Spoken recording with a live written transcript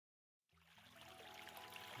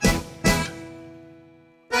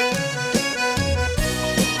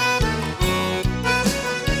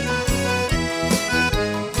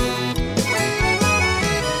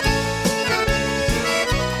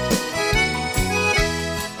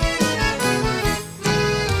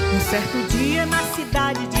Certo dia na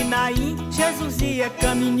cidade de Naim, Jesus ia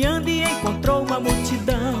caminhando e encontrou uma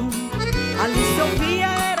multidão. Ali se ouvia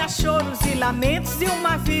era choros e lamentos, e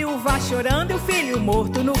uma viúva chorando e o filho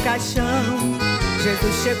morto no caixão.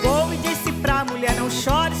 Jesus chegou e disse pra mulher: não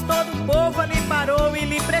chores. Todo o povo ali parou e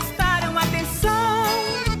lhe prestaram atenção.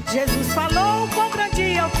 Jesus falou com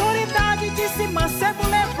grande autoridade, disse: mancebo,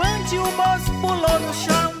 levante. O moço pulou no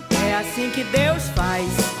chão. É assim que Deus faz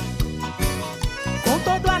com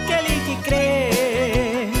todo aquele que crê.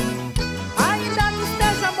 Ainda que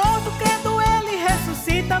esteja morto, crendo ele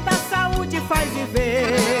ressuscita, da saúde faz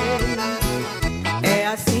viver. É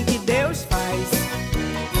assim que Deus faz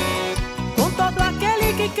com todo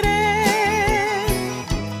aquele que crê.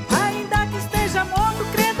 Ainda que esteja morto,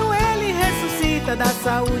 crendo ele ressuscita, da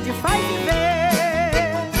saúde faz viver.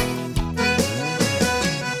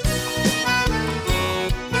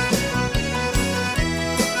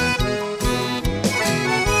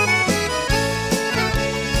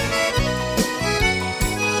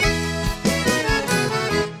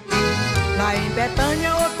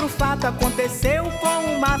 Betânia, outro fato aconteceu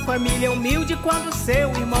com uma família humilde quando seu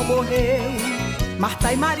irmão morreu.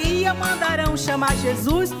 Marta e Maria mandaram chamar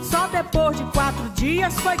Jesus, só depois de 4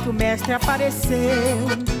 dias foi que o mestre apareceu.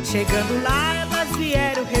 Chegando lá elas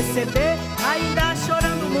vieram receber, ainda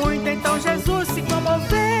chorando muito, então Jesus se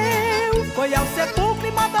comoveu. Foi ao sepulcro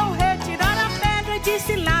e mandou retirar a pedra e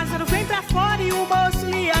disse: Lázaro, vem pra fora, e o moço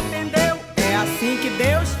lhe atendeu. É assim que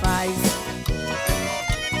Deus faz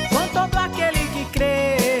com todo aquele que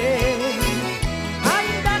crê.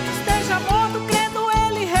 Ainda que esteja morto, crendo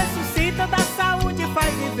ele ressuscita, da saúde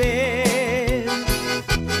faz viver.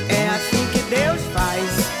 É assim que Deus faz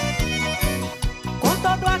com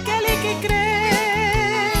todo aquele que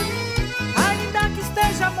crê. Ainda que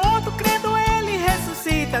esteja morto, crendo ele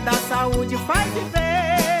ressuscita, da saúde faz viver.